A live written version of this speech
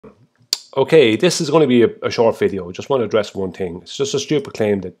Okay, this is going to be a short video. I just want to address one thing. It's just a stupid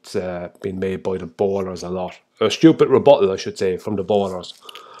claim that's been made by the ballers a lot. A stupid rebuttal, I should say, from the ballers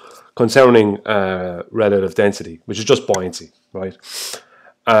concerning relative density, which is just buoyancy, right?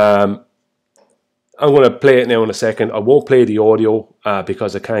 I'm going to play it now in a second. I won't play the audio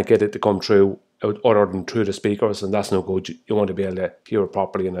because I can't get it to come through other than through the speakers, and that's no good. You want to be able to hear it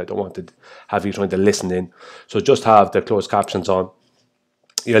properly, and I don't want to have you trying to listen in. So just have the closed captions on.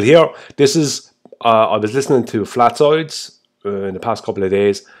 You'll hear, this is, I was listening to Flat Sides in the past couple of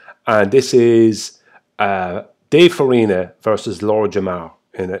days, and this is Dave Farina versus Laura Jamar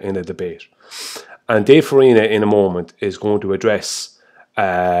in a debate. And Dave Farina in a moment is going to address,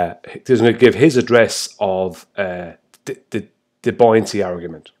 he's going to give his address of the buoyancy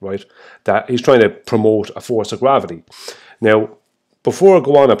argument, right? That he's trying to promote a force of gravity. Now, before I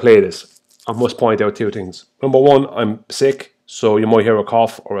go on and play this, I must point out two things. Number one, I'm sick, so you might hear a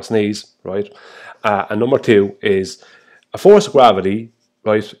cough or a sneeze, right? And number two is a force of gravity,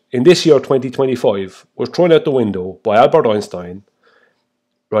 right, in this year 2025 was thrown out the window by Albert Einstein,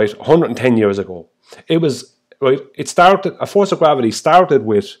 right, 110 years ago. It was, right, it started, a force of gravity started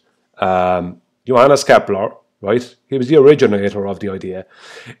with Johannes Kepler, right? He was the originator of the idea.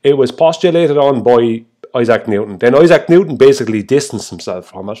 It was postulated on by Isaac Newton. Then Isaac Newton basically distanced himself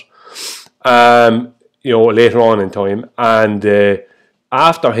from it. You know, later on in time, and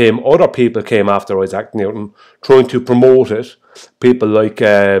after him, other people came after Isaac Newton, trying to promote it. People like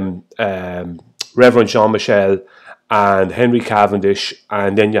Reverend Jean-Michel and Henry Cavendish,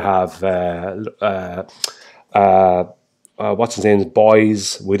 and then you have what's his name,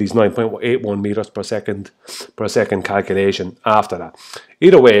 Boys, with his 9.81 meters per second calculation after that.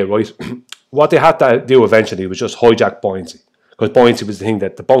 Either way, right, what they had to do eventually was just hijack buoyancy, because buoyancy was the thing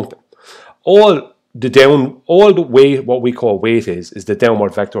that debunked it. All the weight, what we call weight is the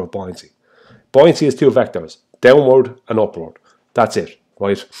downward vector of buoyancy. Buoyancy is two vectors, downward and upward. That's it,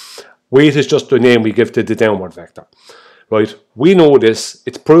 right? Weight is just the name we give to the downward vector, right? We know this,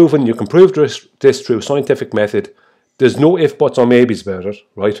 it's proven, you can prove this through scientific method. There's no if, buts or maybes about it,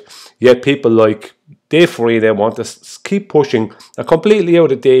 right? Yet people like Dave Farina want to keep pushing a completely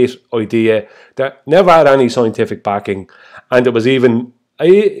out-of-date idea that never had any scientific backing, and it was even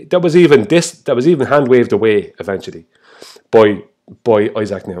that was even hand waved away eventually by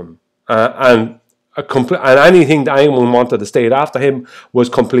Isaac Newton, and anything that anyone wanted to state after him was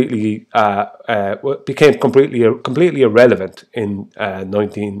became completely irrelevant in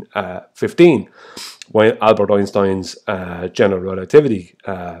 1915 when Albert Einstein's general relativity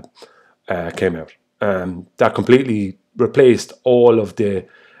came out. That completely replaced all of the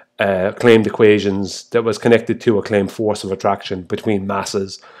claimed equations that was connected to a claimed force of attraction between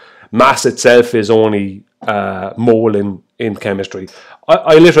masses. Mass itself is only mole in chemistry.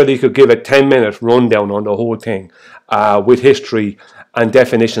 I literally could give a 10-minute rundown on the whole thing with history and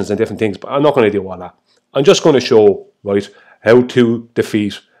definitions and different things, but I'm not going to do all that. I'm just going to show, right, how to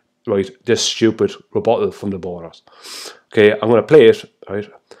defeat, right, this stupid rebuttal from the borders. Okay, I'm going to play it, right.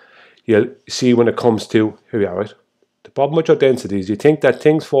 You'll see when it comes to, here we are, right. The problem with your densities, you think that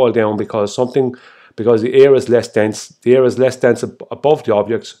things fall down because the air is less dense. The air is less dense above the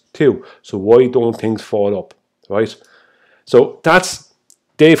objects too. So why don't things fall up, right? So that's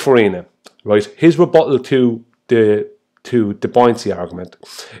Dave Farina, right? His rebuttal to the buoyancy argument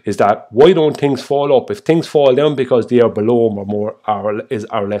is that why don't things fall up? If things fall down because the air below them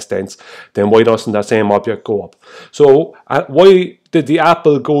are less dense, then why doesn't that same object go up? So why did the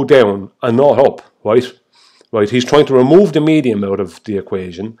apple go down and not up, right? Right, he's trying to remove the medium out of the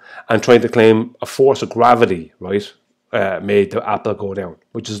equation and trying to claim a force of gravity, right, made the apple go down,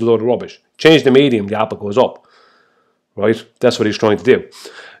 which is a load of rubbish. Change the medium, the apple goes up, right? That's what he's trying to do.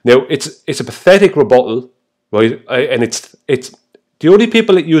 Now, it's a pathetic rebuttal, right? And it's the only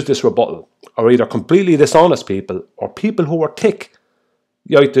people that use this rebuttal are either completely dishonest people or people who are thick.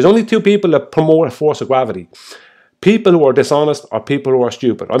 Right? There's only two people that promote a force of gravity. People who are dishonest are people who are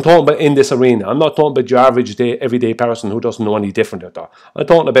stupid. I'm talking about in this arena. I'm not talking about your average everyday person who doesn't know any different at that. I'm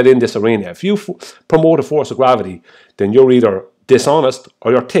talking about in this arena. If you promote a force of gravity, then you're either dishonest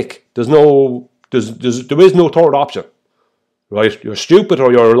or you're thick. There is no third option, right? You're stupid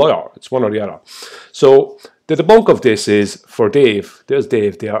or you're a liar. It's one or the other. So the debunk of this is for Dave. There's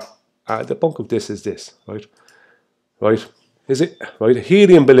Dave there. The debunk of this is this, right? Right? Is it right? A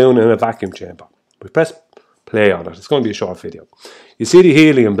helium balloon in a vacuum chamber. We press play on it. It's going to be a short video. You see the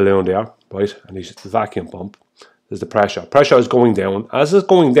helium balloon there, right? And there's the vacuum pump. There's the pressure. Pressure is going down. As it's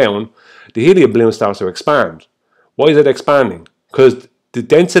going down, the helium balloon starts to expand. Why is it expanding? Because the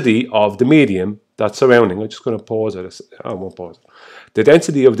density of the medium that's surrounding, I'm just going to pause it. I won't pause it. The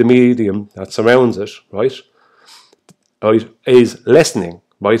density of the medium that surrounds it, right, is lessening,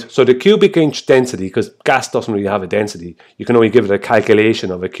 right? So the cubic inch density, because gas doesn't really have a density, you can only give it a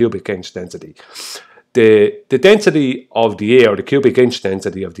calculation of a cubic inch density. The density of the air, the cubic inch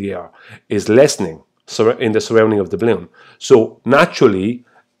density of the air, is lessening in the surrounding of the balloon. So naturally,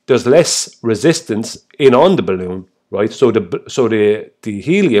 there's less resistance in on the balloon, right? So the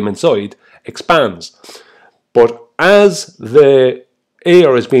helium inside expands. But as the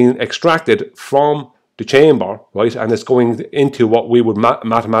air is being extracted from the chamber, right, and it's going into what we would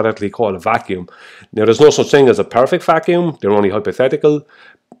mathematically call a vacuum. Now, there's no such thing as a perfect vacuum. They're only hypothetical.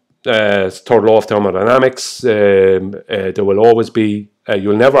 It's third law of thermodynamics. There will always be,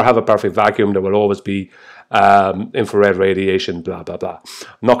 you'll never have a perfect vacuum. There will always be infrared radiation, blah, blah, blah.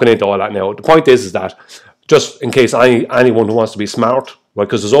 I'm not going into all that now. The point is that, just in case anyone who wants to be smart, right,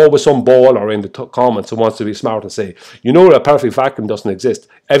 because there's always some baller in the comments who wants to be smart and say, you know, a perfect vacuum doesn't exist.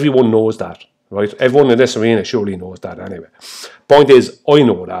 Everyone knows that, right? Everyone in this arena surely knows that anyway. Point is, I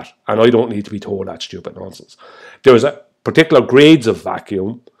know that, and I don't need to be told that stupid nonsense. There's a particular grades of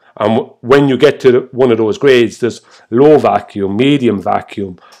vacuum, and when you get to one of those grades, there's low vacuum, medium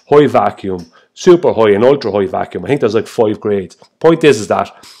vacuum, high vacuum, super high, and ultra high vacuum. I think there's like 5 grades. Point is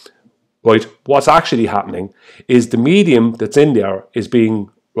that, right, what's actually happening is the medium that's in there is being,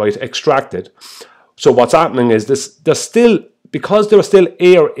 right, extracted. So what's happening is there's still, because there's still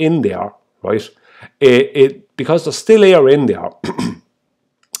air in there, right, because there's still air in there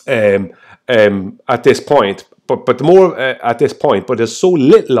at this point, but the more at this point, but there's so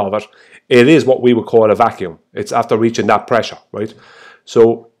little of it, it is what we would call a vacuum. It's after reaching that pressure, right?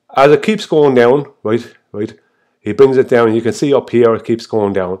 So as it keeps going down, right, he brings it down, and you can see up here it keeps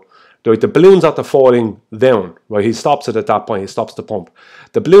going down. The balloon's after falling down, right? He stops it at that point. He stops the pump.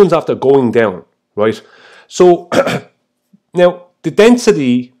 The balloon's after going down, right? So now the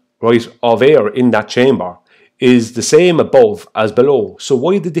density, right, of air in that chamber is the same above as below. So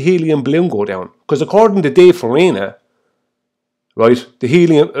why did the helium balloon go down? Because according to Dave Farina, right, the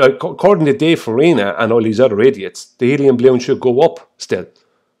helium, according to Dave Farina and all these other idiots, the helium balloon should go up still.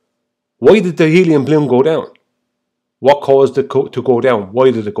 Why did the helium balloon go down? What caused it to go down? Why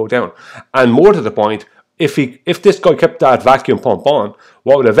did it go down? And more to the point, if this guy kept that vacuum pump on,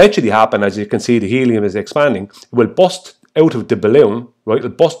 what will eventually happen, as you can see, the helium is expanding, it will bust out of the balloon, right? It'll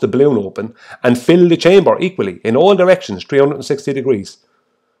bust the balloon open and fill the chamber equally in all directions, 360 degrees,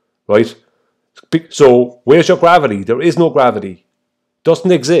 right? So where's your gravity? There is no gravity.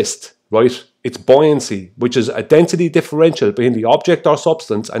 Doesn't exist, right? It's buoyancy, which is a density differential between the object or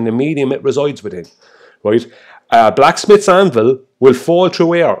substance and the medium it resides within, right? A blacksmith's anvil will fall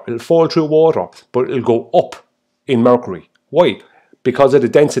through air, it'll fall through water, but it'll go up in mercury. Why? Because of the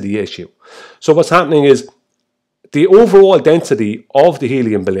density issue. So what's happening is the overall density of the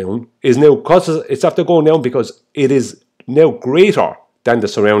helium balloon is now, because it's after going down, because it is now greater than the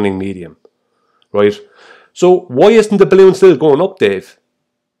surrounding medium, right? So why isn't the balloon still going up, Dave?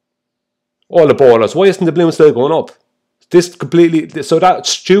 All the ballers, why isn't the balloon still going up? This completely, so that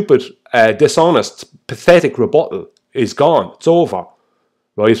stupid, dishonest, pathetic rebuttal is gone. It's over,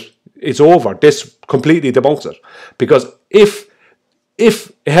 right? It's over. This completely debunks it. Because if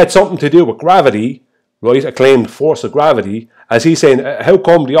it had something to do with gravity, right, a claimed force of gravity, as he's saying, how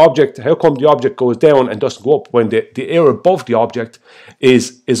come the object goes down and doesn't go up when the air above the object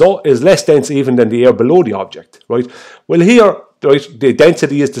is less dense even than the air below the object, right? Well, here, right, the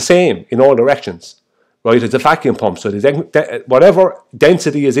density is the same in all directions. Right, it's a vacuum pump, so whatever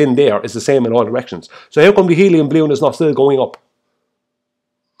density is in there is the same in all directions. So how come the helium balloon is not still going up?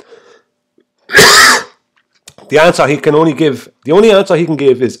 The answer he can only give, the only answer he can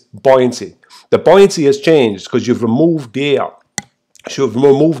give is buoyancy. The buoyancy has changed because you've removed the air. So you've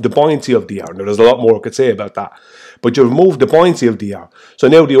removed the buoyancy of the air. Now, there's a lot more I could say about that. But you've removed the buoyancy of the air. So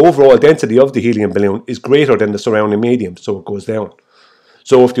now the overall density of the helium balloon is greater than the surrounding medium, so it goes down.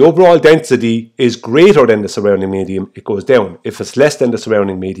 So if the overall density is greater than the surrounding medium, it goes down. If it's less than the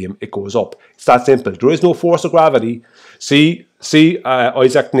surrounding medium, it goes up. It's that simple. There is no force of gravity. See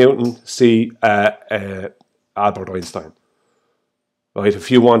Isaac Newton, see Albert Einstein. Right?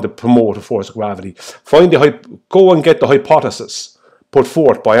 If you want to promote a force of gravity, go and get the hypothesis put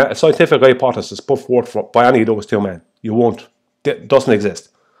forth by a scientific hypothesis put forth by any of those two men. You won't. It doesn't exist.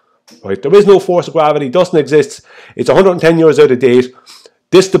 Right? There is no force of gravity. Doesn't exist. It's 110 years out of date.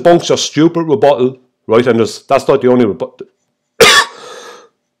 This debunks your stupid rebuttal, right? And that's not the only rebuttal.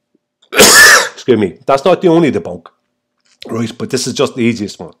 Excuse me. That's not the only debunk, right? But this is just the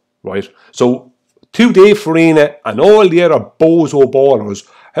easiest one, right? So to Dave Farina and all the other bozo ballers,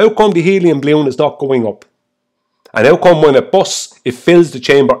 how come the helium balloon is not going up? And how come when it busts, it fills the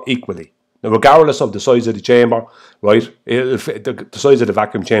chamber equally? Now, regardless of the size of the chamber, right, the size of the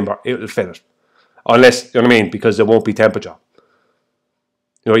vacuum chamber, it'll fill it. Unless, you know what I mean, because there won't be temperature.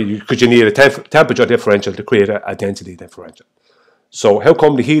 You know, because you need a temperature differential to create a density differential. So how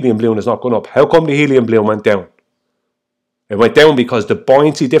come the helium balloon is not going up? How come the helium balloon went down? It went down because the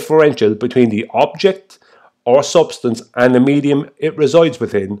buoyancy differential between the object or substance and the medium it resides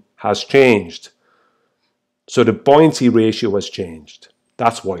within has changed. So the buoyancy ratio has changed.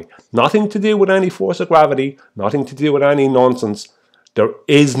 That's why. Nothing to do with any force of gravity, nothing to do with any nonsense. There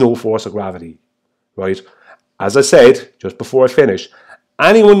is no force of gravity, right? As I said, just before I finish,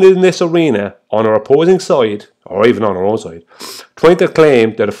 anyone in this arena on our opposing side, or even on our own side, trying to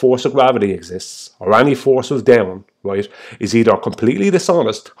claim that a force of gravity exists, or any force of down, right, is either completely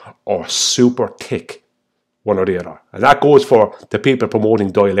dishonest or super thick, one or the other. And that goes for the people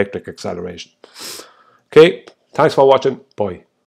promoting dielectric acceleration. Okay, thanks for watching. Bye.